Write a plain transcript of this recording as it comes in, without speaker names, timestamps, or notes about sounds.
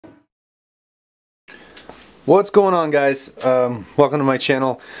What's going on, guys? Welcome to my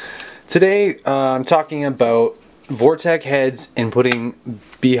channel. Today I'm talking about Vortec heads and putting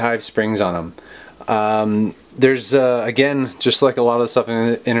Beehive Springs on them. There's again, just like a lot of stuff on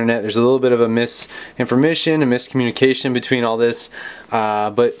the internet, there's a little bit of a misinformation and miscommunication between all this,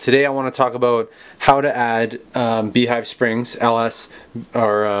 but today I want to talk about how to add Beehive Springs LS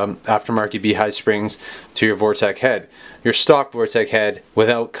or aftermarket Beehive Springs to your Vortec head, your stock Vortec head,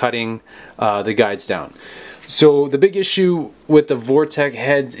 without cutting the guides down. So the big issue with the Vortec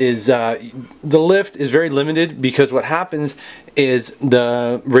heads is the lift is very limited, because what happens is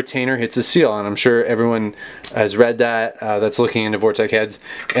the retainer hits a seal, and I'm sure everyone has read that that's looking into Vortec heads,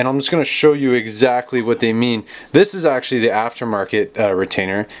 and I'm just going to show you exactly what they mean. This is actually the aftermarket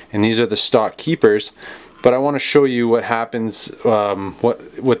retainer, and these are the stock keepers, but I want to show you what happens,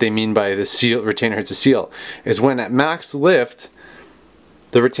 what they mean by the seal retainer hits a seal is when at max lift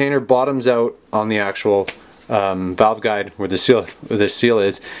the retainer bottoms out on the actual valve guide where the seal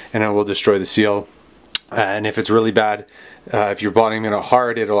is, and it will destroy the seal. And if it's really bad, if you're bottoming it out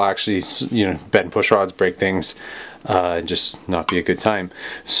hard, it'll actually, bend push rods, break things, and just not be a good time.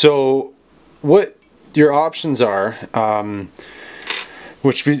 So what your options are,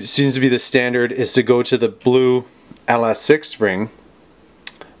 which seems to be the standard, is to go to the blue Ls6 Spring,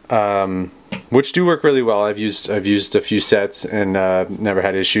 which do work really well. I've used a few sets and never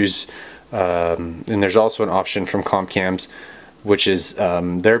had issues. And there's also an option from CompCams, which is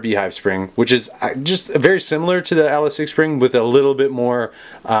their Beehive Spring, which is just very similar to the Ls6 Spring with a little bit more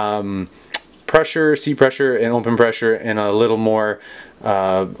pressure, seat pressure, and open pressure, and a little more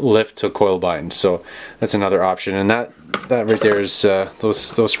lift to coil bind. So that's another option, and that right there is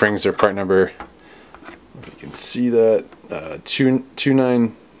those springs are part number. If you can see that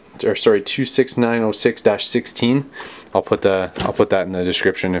 26906-16. I'll put that in the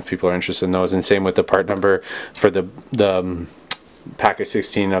description if people are interested in those, and same with the part number for the packet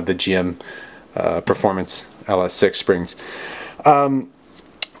 16 of the GM Performance Ls6 Springs.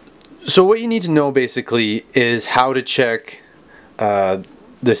 So what you need to know basically is how to check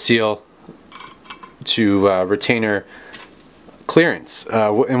the seal to retainer clearance,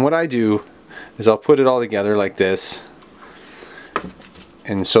 and what I do is I'll put it all together like this.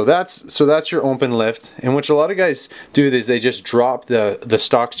 And so that's your open lift, and what a lot of guys do is they just drop the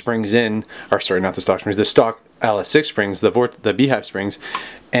stock springs in, or sorry, not the stock springs, the stock Ls6 Springs, the Beehive Springs,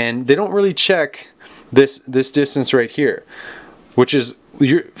 and they don't really check this distance right here, which is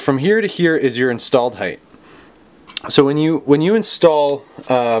from here to here is your installed height. So when you install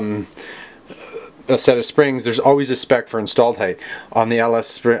a set of springs, there's always a spec for installed height. On the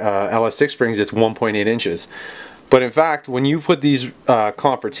Ls6 Springs, it's 1.8 inches. But in fact, when you put these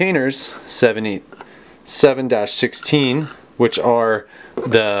comp retainers, 787-16, which are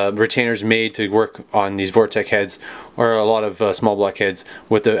the retainers made to work on these Vortec heads, or a lot of small block heads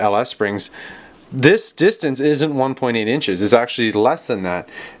with the LS springs, this distance isn't 1.8 inches. It's actually less than that.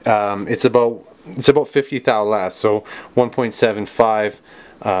 It's about 50 thou less, so 1.75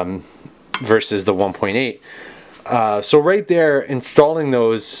 versus the 1.8. So right there, installing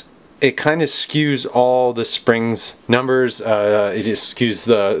those, it kind of skews all the springs numbers. It just skews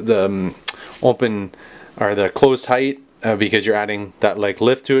the open or the closed height, because you're adding that like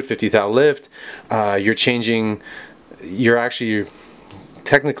lift to it, 50 thou lift. You're actually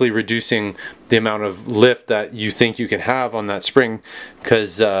technically reducing the amount of lift that you think you can have on that spring,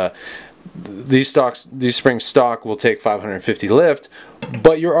 because these springs stock will take 550 lift,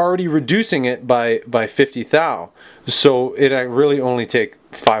 but you're already reducing it by 50 thou, so it really only take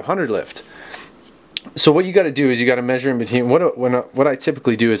 500 lift. So what you got to do is you got to measure in between. What I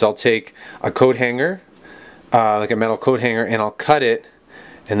typically do is I'll take a coat hanger, like a metal coat hanger, and I'll cut it,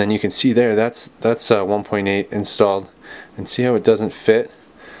 and then you can see there that's 1.8 installed, and see how it doesn't fit,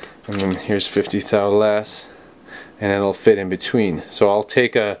 and then here's 50 thou less, and it'll fit in between. So I'll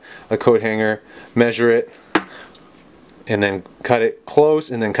take a coat hanger, measure it, and then cut it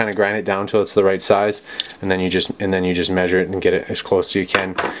close, and then kind of grind it down till it's the right size, and then you just measure it and get it as close as you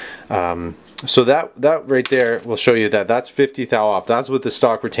can. So that right there will show you that that's 50 thou off. That's with the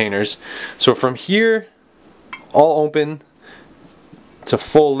stock retainers. So from here, all open to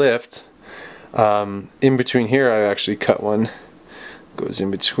full lift, in between here I actually cut one, goes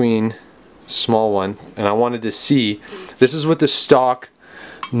in between, small one, and I wanted to see, this is with the stock.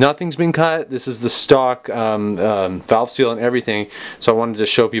 Nothing's been cut. This is the stock valve seal and everything. So I wanted to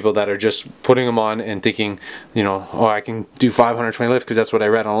show people that are just putting them on and thinking, oh, I can do 520 lift because that's what I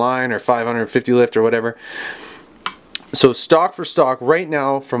read online, or 550 lift or whatever. So stock for stock right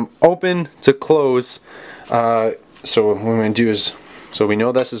now, from open to close. So what I'm going to do is So we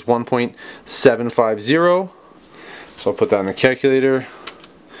know this is 1.750. So I'll put that in the calculator.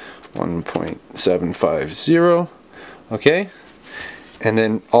 1.750. Okay. And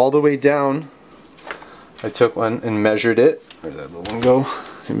then all the way down, I took one and measured it. Where did that little one go?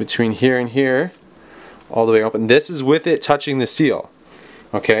 In between here and here, all the way up. And this is with it touching the seal.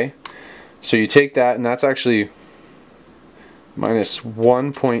 Okay. So you take that, and that's actually minus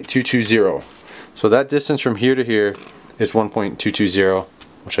 1.220. So that distance from here to here is 1.220,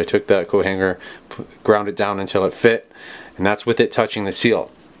 which I took that coat hanger, ground it down until it fit, and that's with it touching the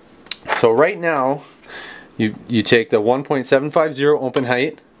seal. So right now, you take the 1.750 open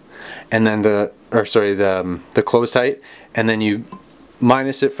height, and then the closed height, and then you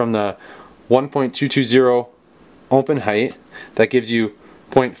minus it from the 1.220 open height. That gives you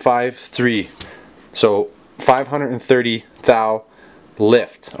 0.53, so 530 thou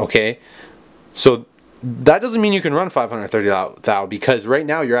lift. Okay, so that doesn't mean you can run 530 thou, because right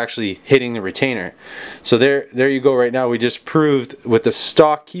now you're actually hitting the retainer. So there you go. Right now we just proved with the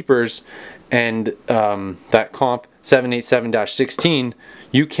stock keepers and that comp 787-16,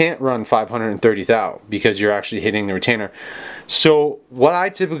 you can't run 530 thou because you're actually hitting the retainer. So what I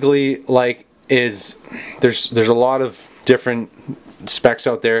typically like is there's a lot of different specs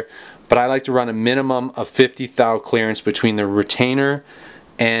out there, but I like to run a minimum of 50 thou clearance between the retainer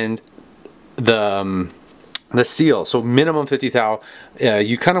and the seal. So minimum 50 thou.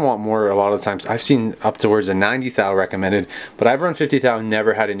 You kind of want more a lot of times. I've seen up towards a 90 thou recommended, but I've run 50 thou,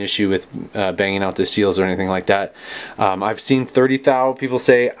 never had an issue with banging out the seals or anything like that. I've seen 30 thou people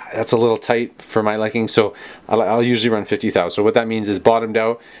say that's a little tight for my liking, so I'll usually run 50 thou. So what that means is bottomed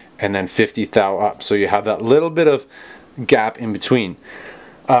out and then 50 thou up, so you have that little bit of gap in between.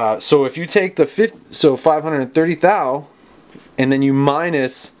 So if you take the 530 thou and then you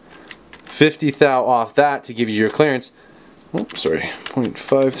minus 50 thou off that to give you your clearance,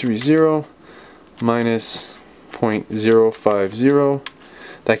 0.530 minus 0.050,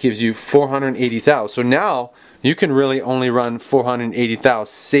 that gives you 480 thou. So now you can really only run 480 thou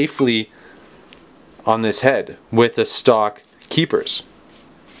safely on this head with the stock keepers.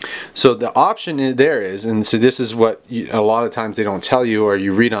 So the option there is, and so this is what a lot of times they don't tell you or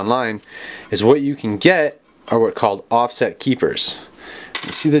you read online, is what you can get are what called offset keepers.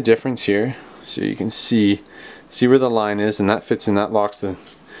 You see the difference here? So you can see where the line is, and that fits in, that locks the,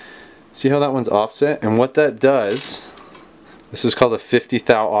 see how that one's offset? And what that does, this is called a 50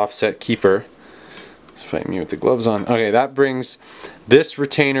 thou offset keeper. Let's fight me with the gloves on. Okay, that brings this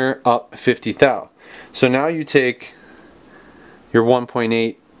retainer up 50 thou. So now you take your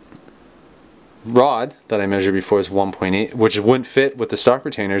 1.8 rod that I measured before is 1.8, which wouldn't fit with the stock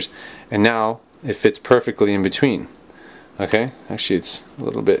retainers, and now it fits perfectly in between. Okay, actually it's a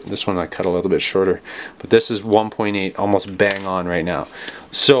little bit, this one I cut a little bit shorter, but this is 1.8, almost bang on right now.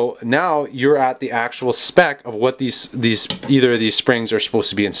 So now you're at the actual spec of what either of these springs are supposed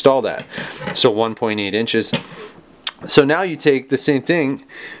to be installed at. So 1.8 inches. So now you take the same thing.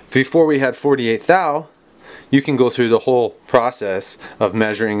 Before we had 48 thou, you can go through the whole process of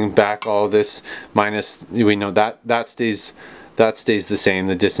measuring back all this minus, we know that stays the same,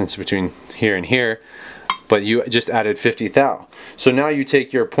 the distance between here and here, but you just added 50 thou. So now you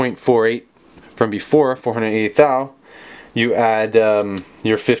take your 0.48 from before, 480 thou, you add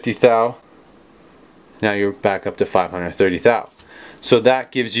your 50 thou, now you're back up to 530 thou. So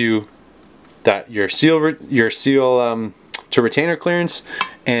that gives you that your seal to retainer clearance,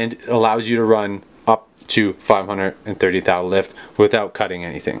 and allows you to run up to 530 thou lift without cutting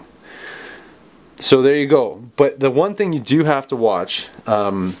anything. So there you go. But the one thing you do have to watch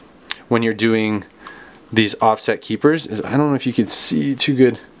when you're doing these offset keepers is, I don't know if you can see too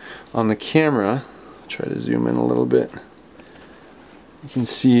good on the camera. I'll try to zoom in a little bit. You can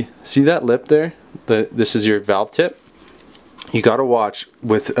see that lip there? This is your valve tip. You got to watch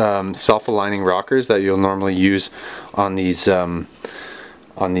with self-aligning rockers that you'll normally use on these Vortec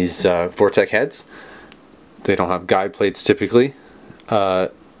heads. They don't have guide plates typically.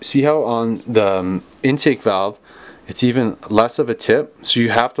 See how on the intake valve it's even less of a tip, so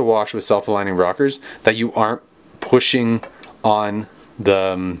you have to watch with self-aligning rockers that you aren't pushing on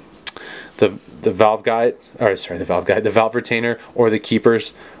the valve guide, or sorry, the valve retainer or the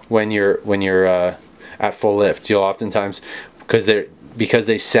keepers when you're at full lift. You'll oftentimes, because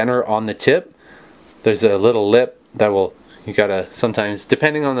they center on the tip, there's a little lip that will, you gotta sometimes,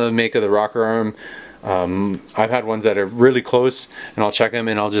 depending on the make of the rocker arm, I've had ones that are really close, and I'll check them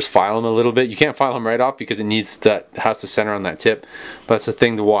and I'll just file them a little bit. You can't file them right off because it has to center on that tip, but that's a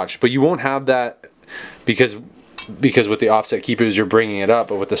thing to watch. But you won't have that because with the offset keepers you're bringing it up,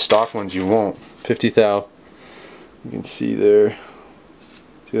 but with the stock ones you won't. 50 thou, you can see there.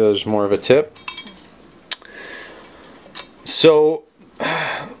 See, there's more of a tip. So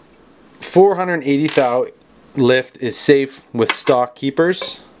 480 thou lift is safe with stock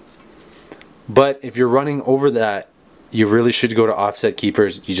keepers, but if you're running over that, you really should go to offset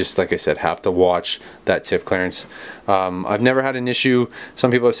keepers. You just, like I said, have to watch that tip clearance. I've never had an issue.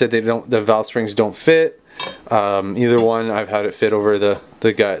 Some people have said the valve springs don't fit. Either one, I've had it fit over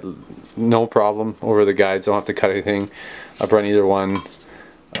the guide, no problem over the guides. Don't have to cut anything. I've run either one.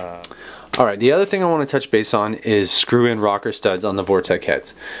 Alright, the other thing I want to touch base on is screw-in rocker studs on the Vortec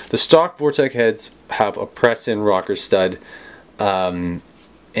heads. The stock Vortec heads have a press-in rocker stud, and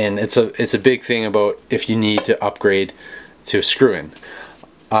it's a big thing about if you need to upgrade to a screw-in.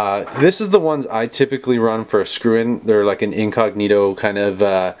 This is the ones I typically run for a screw-in. They're like an incognito kind of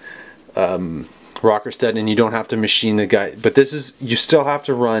rocker stud, and you don't have to machine the guide. But this is, you still have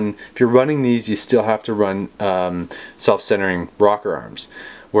to run, if you're running these, you still have to run self-centering rocker arms.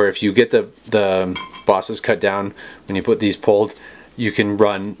 Where if you get the bosses cut down, when you put these pulled, you can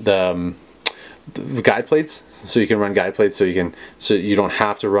run the guide plates. So you can run guide plates, so you don't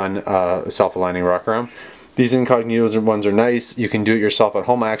have to run a self-aligning rocker arm. These incognito ones are nice. You can do it yourself at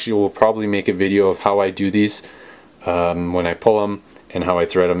home. I actually will probably make a video of how I do these when I pull them and how I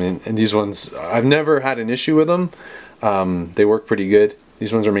thread them. And these ones, I've never had an issue with them. They work pretty good.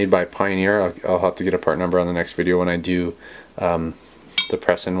 These ones are made by Pioneer. I'll have to get a part number on the next video when I do the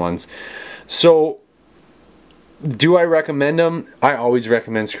press-in ones. So, do I recommend them? I always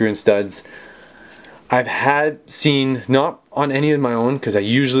recommend screw-in studs. I've seen, not on any of my own, because I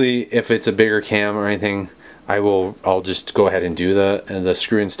usually, if it's a bigger cam or anything, I'll just go ahead and do the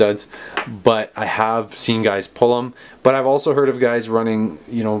screw-in studs. But I have seen guys pull them. But I've also heard of guys running,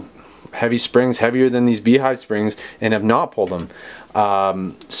 you know, heavy springs, heavier than these Beehive Springs, and have not pulled them.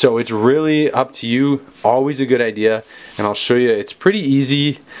 So it's really up to you. Always a good idea, and I'll show you. It's pretty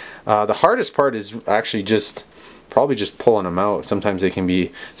easy. The hardest part is actually probably just pulling them out. Sometimes they can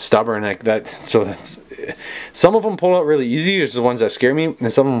be stubborn like that. So some of them pull out really easy. There's the ones that scare me,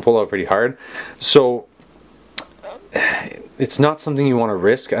 and some of them pull out pretty hard. So it's not something you want to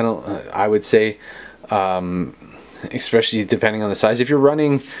risk. I would say, especially depending on the size. If you're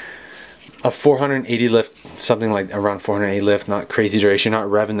running a 480 lift, something like around 480 lift, not crazy duration, not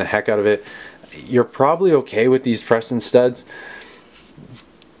revving the heck out of it, you're probably okay with these press-in studs.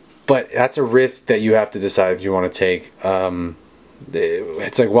 But that's a risk that you have to decide if you want to take.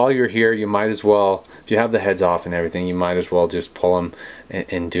 It's like, while you're here, you might as well, if you have the heads off and everything, you might as well just pull them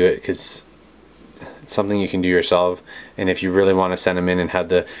and do it, because it's something you can do yourself. And if you really want to send them in and have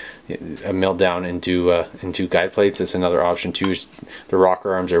the mill down and do guide plates, it's another option too. The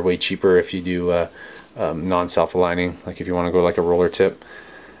rocker arms are way cheaper if you do non-self-aligning, like if you want to go like a roller tip.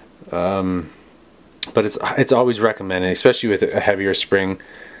 But it's always recommended, especially with a heavier spring,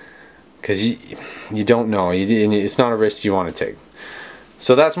 because you don't know. It's not a risk you want to take.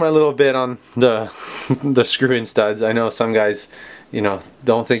 So that's my little bit on the screw-in studs. I know some guys, you know,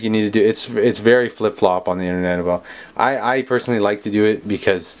 don't think you need to do it. It's very flip-flop on the internet about. I personally like to do it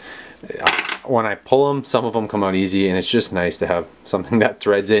because when I pull them, some of them come out easy, and it's just nice to have something that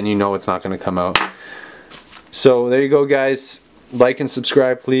threads in. You know it's not going to come out. So there you go, guys. Like and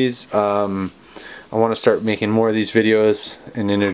subscribe, please. I want to start making more of these videos and